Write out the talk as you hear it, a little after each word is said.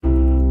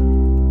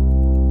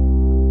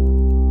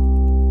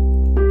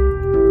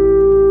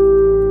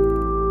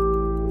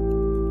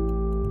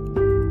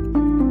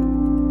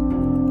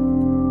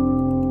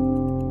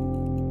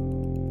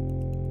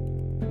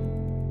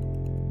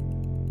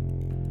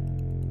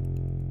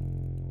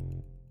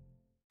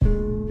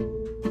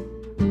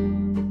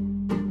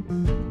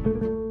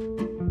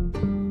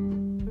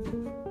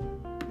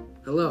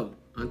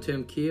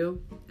Tim Keo,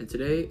 and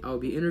today I'll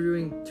be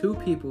interviewing two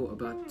people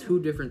about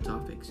two different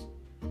topics.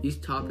 These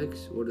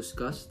topics will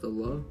discuss the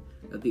love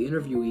that the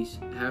interviewees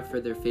have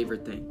for their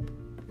favorite thing.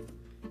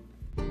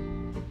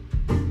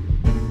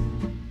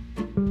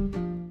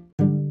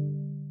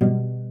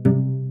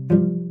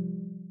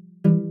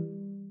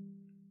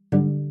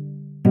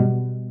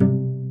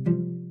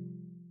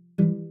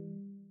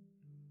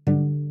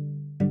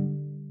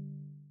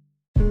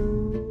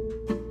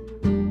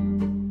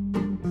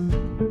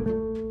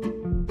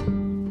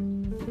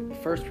 The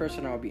first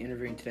person I'll be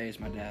interviewing today is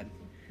my dad,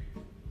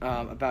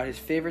 about his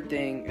favorite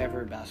thing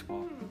ever in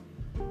basketball.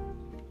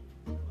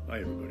 Hi,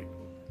 everybody.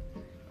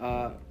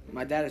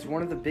 My dad is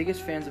one of the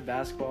biggest fans of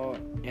basketball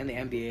and the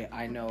NBA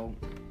I know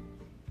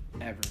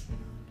ever.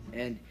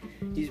 And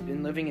he's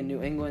been living in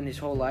New England his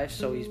whole life,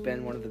 so he's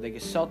been one of the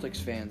biggest Celtics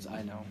fans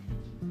I know.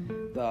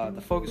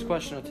 The focus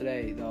question of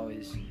today, though,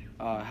 is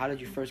how did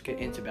you first get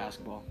into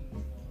basketball?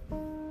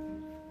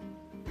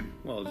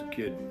 Well, as a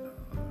kid,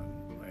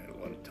 I had a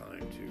lot of time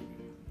to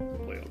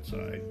play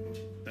outside.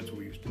 That's what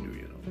we used to do,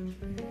 you know.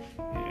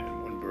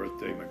 And one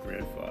birthday, my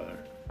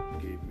grandfather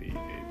gave me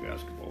a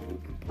basketball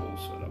hoop and pole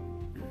setup,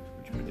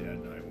 which my dad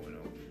and I went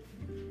out,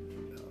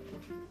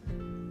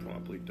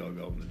 promptly dug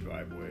out in the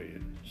driveway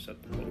and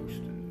set the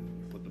post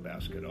and put the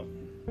basket up.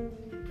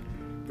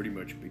 Pretty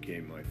much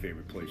became my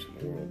favorite place in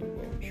the world to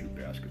go and shoot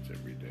baskets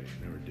every day.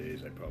 And there were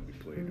days I probably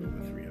played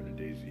over 300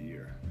 days a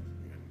year.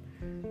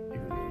 And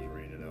even when it was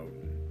raining out,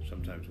 and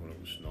sometimes when it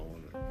was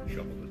snowing, I'd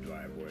shovel the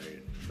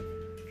driveway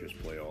and just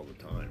play all the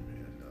time.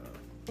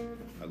 And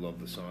I love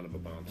the sound of a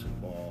bouncing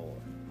ball,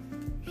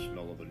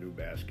 smell of a new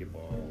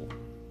basketball,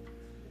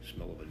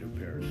 smell of a new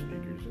pair of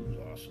sneakers. It was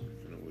awesome,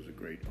 and it was a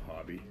great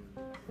hobby.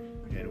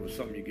 And it was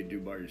something you could do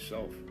by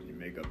yourself. You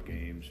make up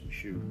games and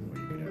shoot, or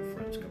you could have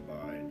friends come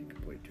by and you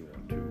could play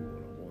 2-on-2,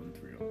 1-on-1,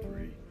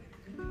 3-on-3.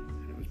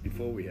 And it was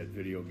before we had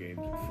video games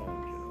and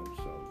phones, you know,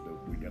 so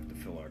we'd have to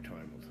fill our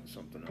time with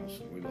something else.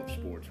 And we loved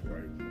sports when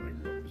I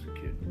grew up as a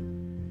kid.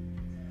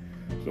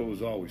 So it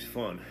was always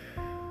fun,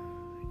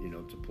 you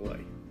know, to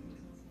play.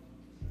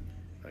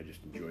 I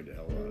just enjoyed the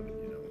hell out of it,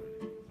 you know.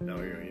 And now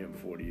here I am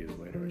 40 years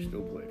later, I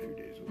still play a few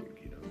days a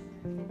week, you know.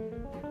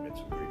 I met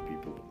some great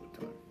people all the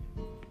time.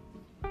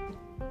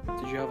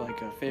 Did you have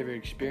like a favorite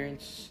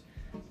experience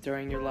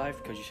during your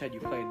life? Because you said you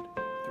played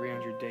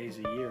 300 days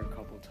a year a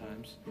couple of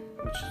times,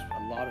 which is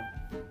a lot of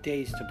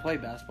days to play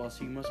basketball,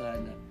 so you must have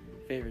had a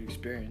favorite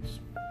experience.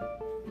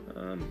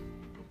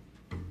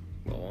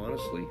 Well,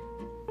 honestly,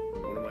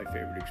 one of my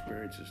favorite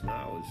experiences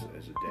now is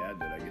as a dad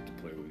that I get to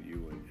play with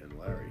you and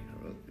Larry,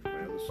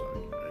 my other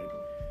son, right?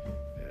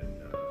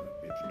 And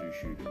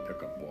introduce you to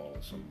pickup ball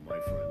with some of my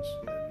friends.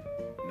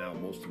 And now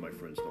most of my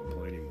friends don't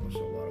play anymore, so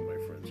a lot of my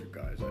friends are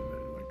guys I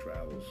met in my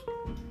travels.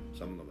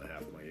 Some of them are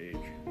half my age,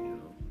 you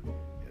know.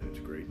 And it's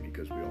great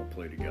because we all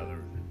play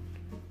together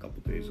a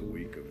couple days a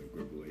week of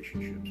good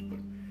relationships. But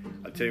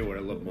I'll tell you what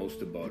I love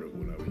most about it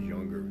when I was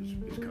younger is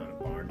kind of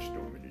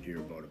barnstorming. You'd hear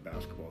about a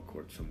basketball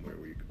court somewhere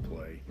where you could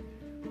play,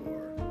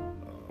 or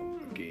a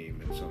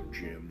game at some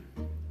gym,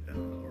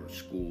 or a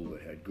school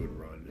that had good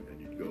run, and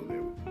you'd go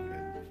there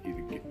and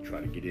either try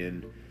to get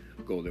in,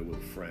 go there with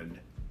a friend,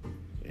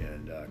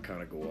 and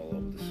kind of go all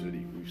over the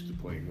city. We used to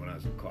play, when I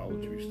was in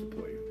college, we used to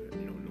play,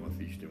 you know,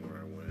 Northeastern where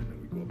I went, and then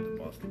we'd go up to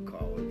Boston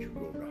College, we'd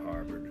go over to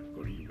Harvard,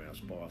 go to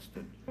UMass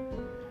Boston,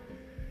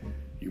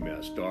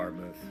 UMass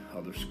Dartmouth,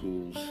 other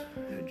schools,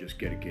 and just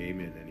get a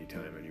game in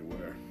anytime,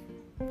 anywhere.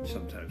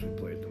 Sometimes we'd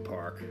play at the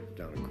park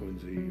down in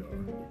Quincy, or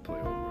we'd play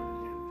over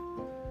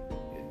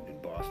in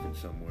Boston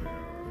somewhere,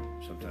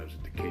 or sometimes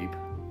at the Cape,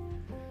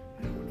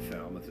 you know, in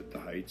Falmouth at the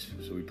Heights.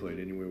 So we played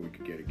anywhere we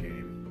could get a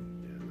game.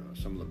 And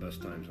some of the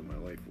best times of my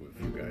life were a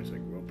few guys I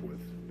grew up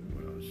with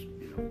when I was,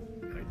 you know,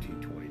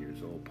 19, 20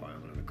 years old,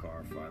 piling in a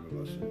car, 5 of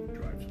us, and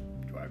drive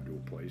to a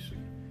place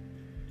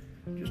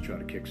and just try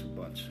to kick some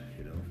butts,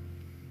 you know.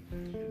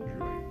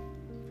 Enjoy.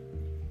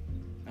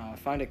 I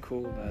find it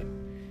cool that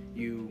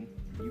you'd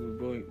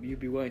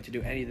be willing to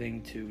do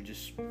anything to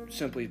just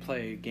simply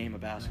play a game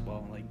of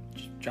basketball, like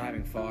just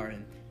driving far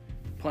and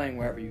playing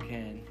wherever you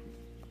can.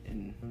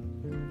 And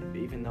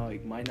even though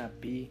it might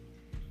not be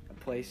a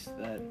place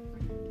that,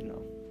 you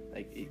know,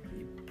 like you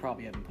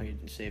probably haven't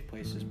played in safe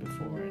places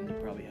before, and you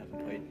probably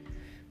haven't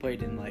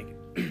played in like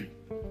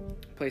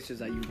places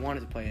that you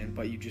wanted to play in,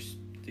 but you just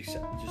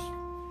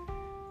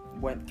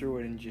went through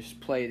it and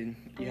just played, and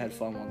you had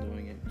fun while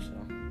doing it. So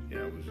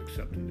yeah, it was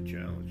accepting the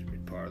challenge. I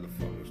mean, part of the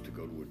fun was to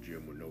go to a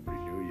gym where nobody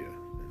knew you,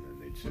 and then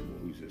they'd say, well,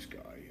 who's this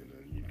guy? And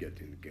then you'd get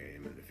in the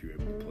game, and if you were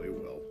able to play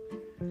well,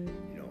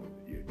 you know,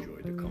 you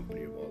enjoyed the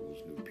company of all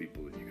those new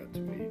people that you got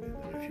to meet.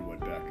 And then if you went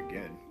back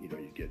again, you know,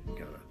 you get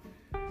kind of,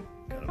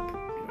 you know,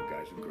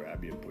 guys would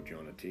grab you and put you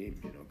on a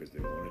team, you know, because they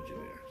wanted you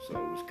there. So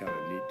it was kind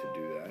of neat to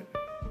do that.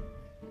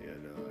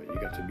 And you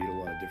got to meet a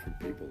lot of different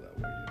people that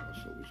way, you know,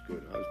 so it was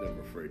good. I was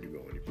never afraid to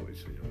go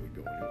anyplace, you know, we'd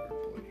go anywhere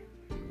and play, you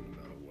know, no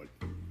matter what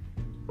the,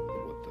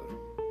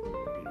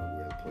 you know,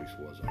 where the place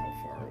was or how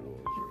far it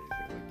was or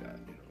anything like that,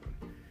 you know.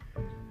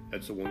 And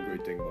that's the one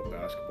great thing about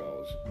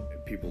basketball is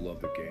if people love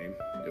the game.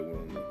 They're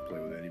willing to play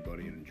with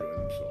anybody and enjoy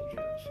themselves.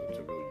 So it's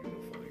a real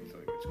unifying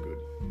thing. It's good.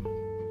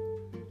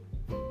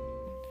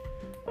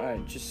 All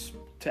right, just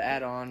to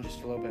add on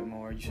just a little bit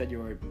more, I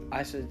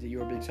said that you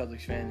were a big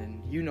Celtics fan,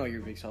 and you know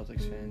you're a big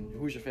Celtics fan.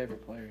 Who's your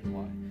favorite player and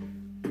why?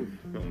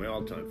 Well, my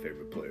all-time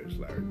favorite player is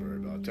Larry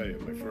Bird. I'll tell you,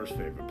 my first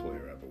favorite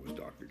player ever was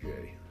Dr.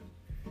 J.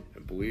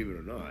 And believe it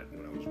or not,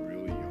 when I was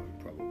really young,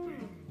 probably,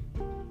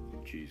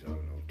 I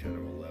don't know, 10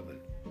 or 11,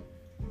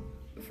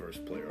 the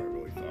first player I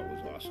really thought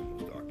was awesome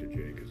was Dr.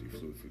 J because he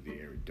flew through the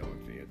air, he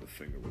dunked, and he had the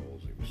finger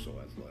rolls. He was so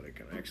athletic.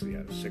 And I actually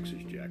had a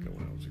Sixers jacket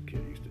when I was a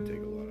kid. I used to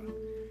take a lot of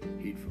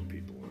heat from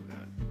people on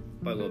that.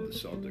 But I love the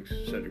Celtics.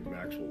 Cedric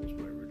Maxwell was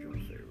my original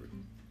favorite.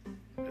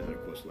 And then,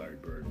 of course, Larry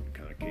Bird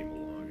kind of came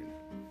along,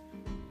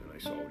 and I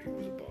saw what he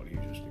was about. He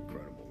was just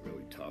incredible,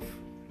 really tough,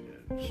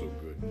 and so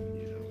good,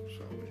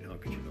 So, I mean, how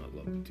could you not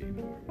love the team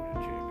when we win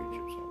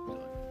championships all the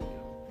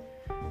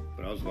time,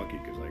 But I was lucky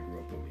because I grew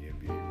up when the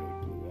NBA really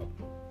blew up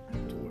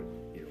to what,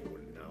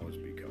 what it now has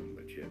become.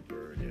 But you had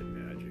Bird, you had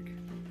Magic,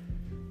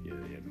 you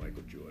had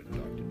Michael Jordan,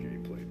 Dr. J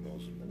played,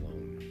 Moses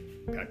Malone,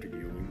 Patrick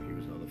Ewing, he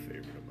was another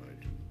favorite of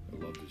mine. I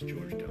loved his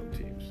Georgetown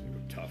teams. They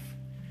were tough.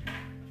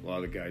 A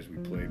lot of the guys we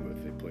played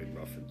with, they played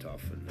rough and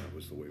tough, and that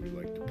was the way we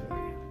liked to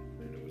play.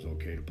 And it was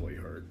okay to play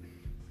hurt,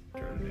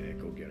 turn an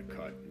ankle, get a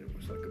cut, and it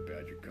was like a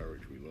badge of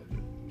courage. We loved it.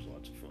 It was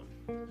lots of fun.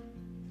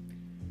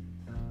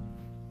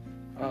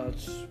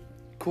 It's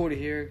cool to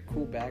hear,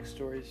 cool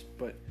backstories,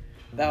 but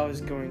that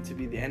was going to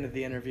be the end of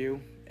the interview,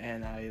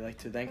 and I'd like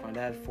to thank my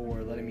dad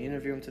for letting me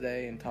interview him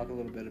today and talk a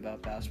little bit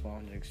about basketball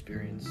and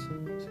experience.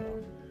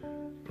 So,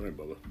 all right,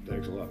 brother.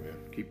 Thanks a lot, man.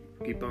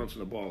 Keep bouncing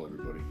the ball,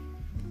 everybody.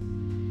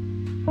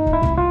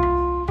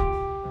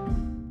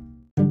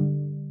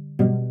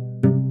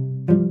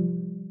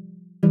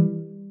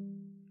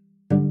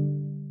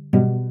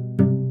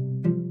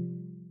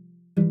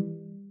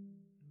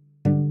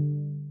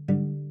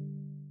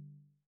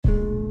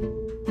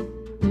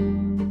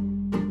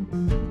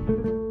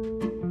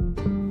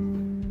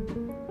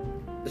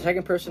 The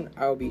second person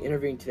I will be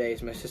interviewing today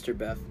is my sister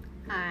Beth.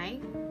 Hi.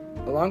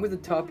 Along with the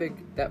topic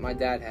that my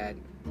dad had,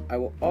 I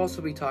will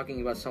also be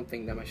talking about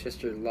something that my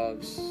sister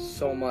loves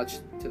so much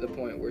to the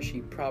point where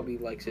she probably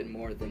likes it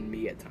more than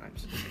me at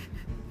times.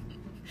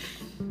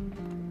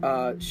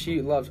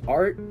 She loves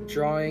art,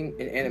 drawing,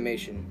 and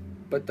animation.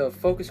 But the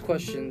focus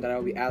question that I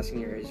will be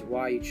asking her is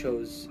why you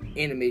chose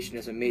animation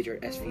as a major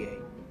at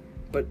SVA.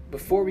 But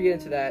before we get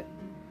into that,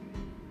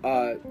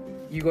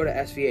 you go to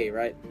SVA,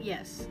 right?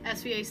 Yes.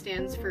 SVA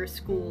stands for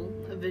School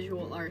of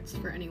Visual Arts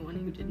for anyone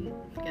who didn't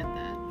get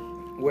that.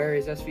 Where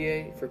is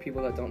SVA for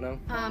people that don't know?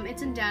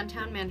 It's in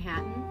downtown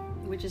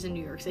Manhattan, which is in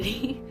New York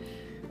City.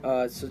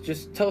 So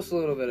just tell us a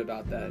little bit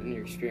about that and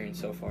your experience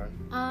so far.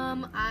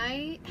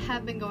 I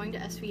have been going to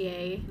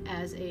SVA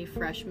as a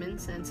freshman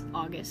since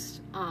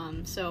August.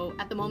 So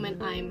at the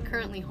moment I'm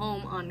currently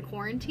home on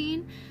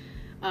quarantine,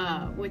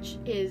 which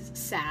is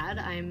sad.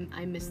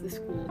 I miss the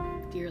school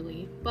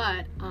dearly,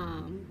 but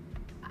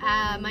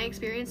my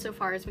experience so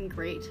far has been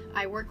great.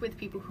 I work with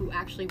people who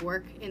actually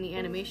work in the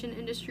animation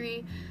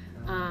industry.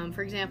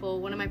 For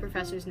example, one of my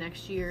professors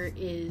next year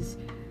is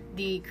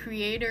the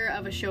creator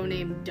of a show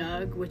named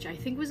Doug, which I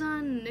think was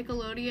on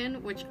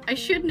Nickelodeon, which I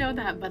should know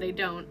that, but I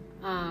don't.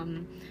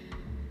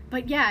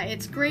 But yeah,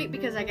 it's great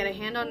because I get a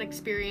hand-on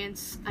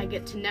experience, I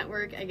get to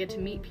network, I get to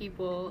meet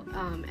people,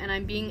 and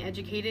I'm being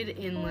educated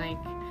in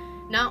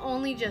not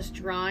only just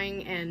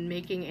drawing and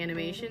making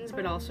animations,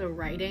 but also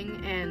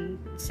writing and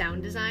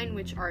sound design,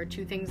 which are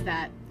two things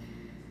that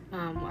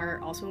are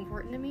also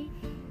important to me.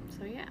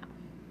 So yeah.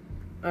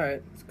 All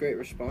right, that's a great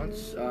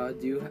response.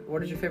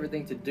 What is your favorite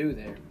thing to do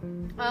there?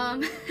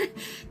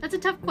 That's a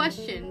tough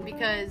question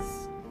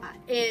because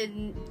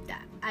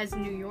as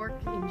New York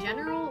in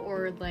general,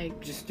 or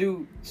just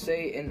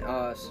say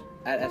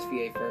at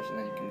SVA first, and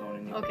then you can go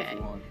into New York if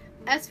you want.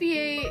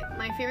 SVA,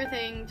 my favorite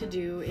thing to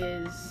do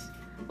is,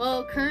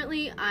 well,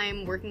 currently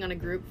I'm working on a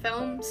group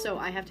film, so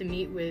I have to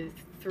meet with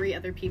 3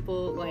 other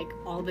people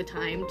all the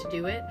time to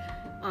do it.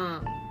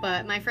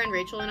 But my friend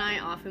Rachel and I,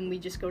 often we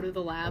just go to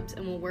the labs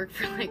and we'll work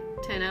for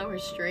 10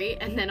 hours straight,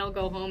 and then I'll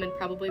go home and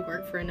probably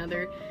work for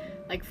another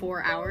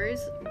 4 hours.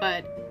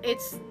 But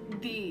it's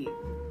the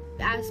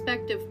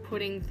aspect of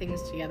putting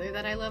things together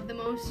that I love the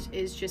most,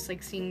 is just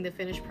seeing the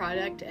finished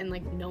product and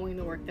knowing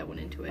the work that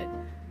went into it.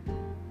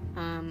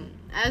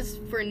 As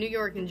for New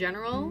York in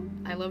general,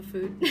 I love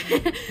food.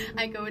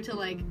 I go to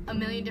a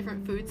million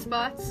different food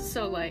spots,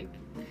 so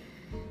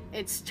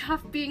it's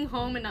tough being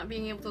home and not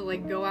being able to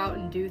go out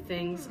and do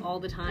things all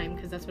the time,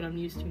 because that's what I'm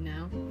used to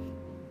now.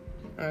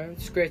 Alright,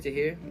 it's great to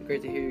hear.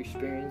 Great to hear your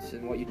experience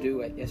and what you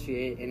do at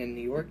SVA and in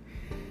New York.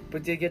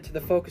 But to get to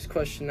the focus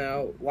question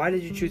now, why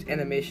did you choose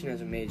animation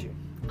as a major?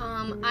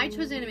 I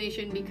chose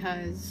animation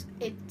because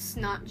it's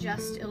not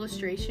just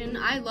illustration.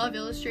 I love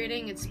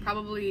illustrating. It's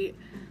probably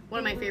one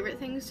of my favorite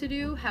things to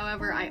do.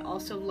 However, I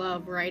also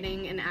love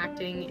writing and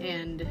acting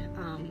and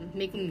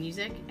making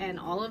music, and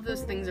all of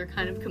those things are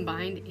kind of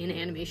combined in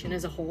animation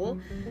as a whole.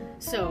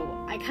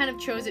 So I kind of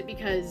chose it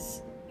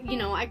because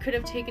I could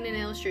have taken an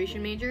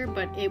illustration major,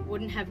 but it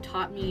wouldn't have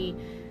taught me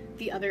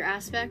the other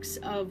aspects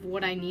of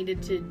what I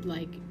needed to,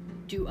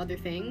 do other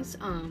things.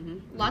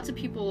 Lots of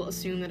people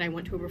assume that I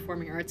went to a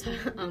performing arts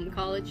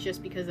college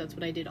just because that's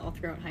what I did all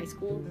throughout high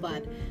school,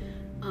 but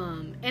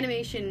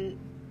animation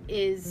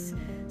is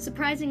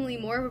surprisingly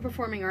more of a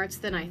performing arts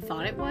than I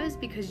thought it was,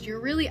 because you're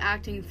really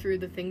acting through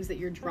the things that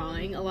you're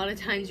drawing. A lot of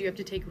times you have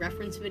to take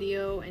reference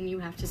video and you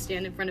have to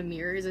stand in front of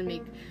mirrors and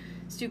make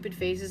stupid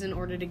faces in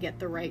order to get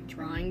the right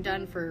drawing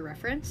done for a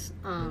reference.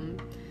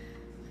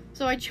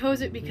 So I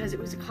chose it because it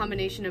was a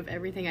combination of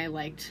everything I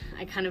liked.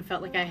 I kind of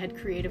felt like I had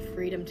creative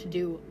freedom to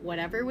do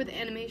whatever with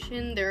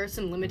animation. There are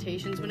some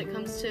limitations when it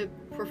comes to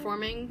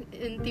performing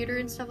in theater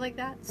and stuff like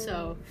that.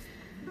 So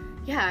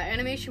yeah,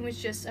 animation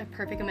was just a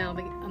perfect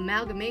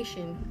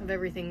amalgamation of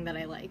everything that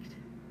I liked.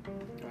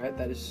 Alright,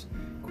 that is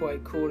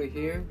quite cool to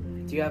hear.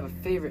 Do you have a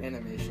favorite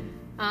animation?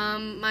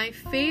 My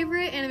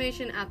favorite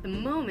animation at the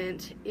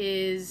moment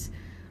is,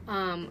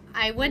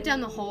 I went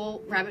down the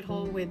whole rabbit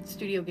hole with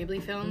Studio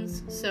Ghibli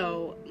films,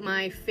 so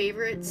my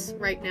favorites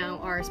right now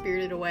are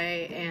Spirited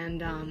Away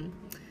and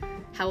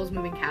Howl's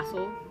Moving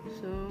Castle,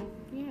 so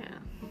yeah.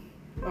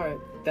 Alright,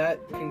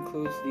 that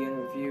concludes the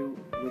interview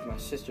with my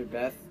sister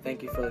Beth.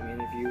 Thank you for letting me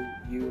interview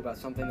you about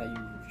something that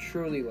you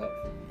truly love.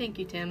 Thank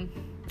you, Tim.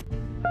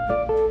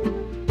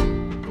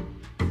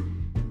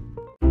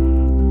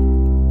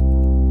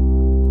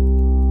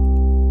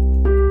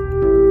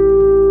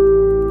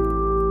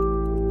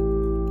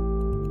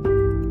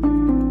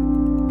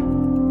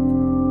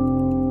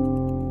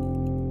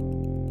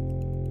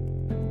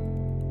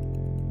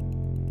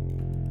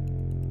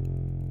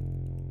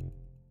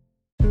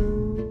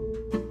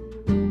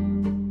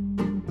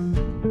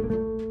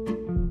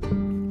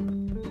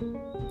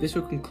 This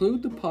will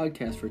conclude the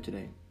podcast for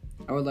today.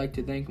 I would like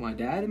to thank my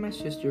dad and my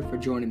sister for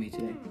joining me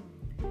today.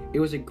 It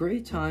was a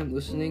great time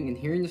listening and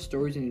hearing the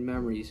stories and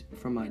memories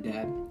from my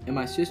dad and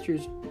my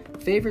sister's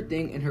favorite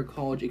thing in her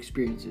college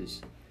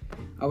experiences.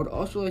 I would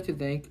also like to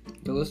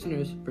thank the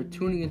listeners for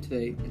tuning in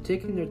today and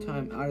taking their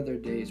time out of their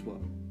day as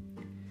well.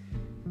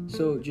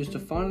 So just to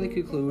finally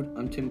conclude,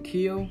 I'm Tim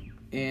Keogh,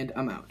 and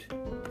I'm out.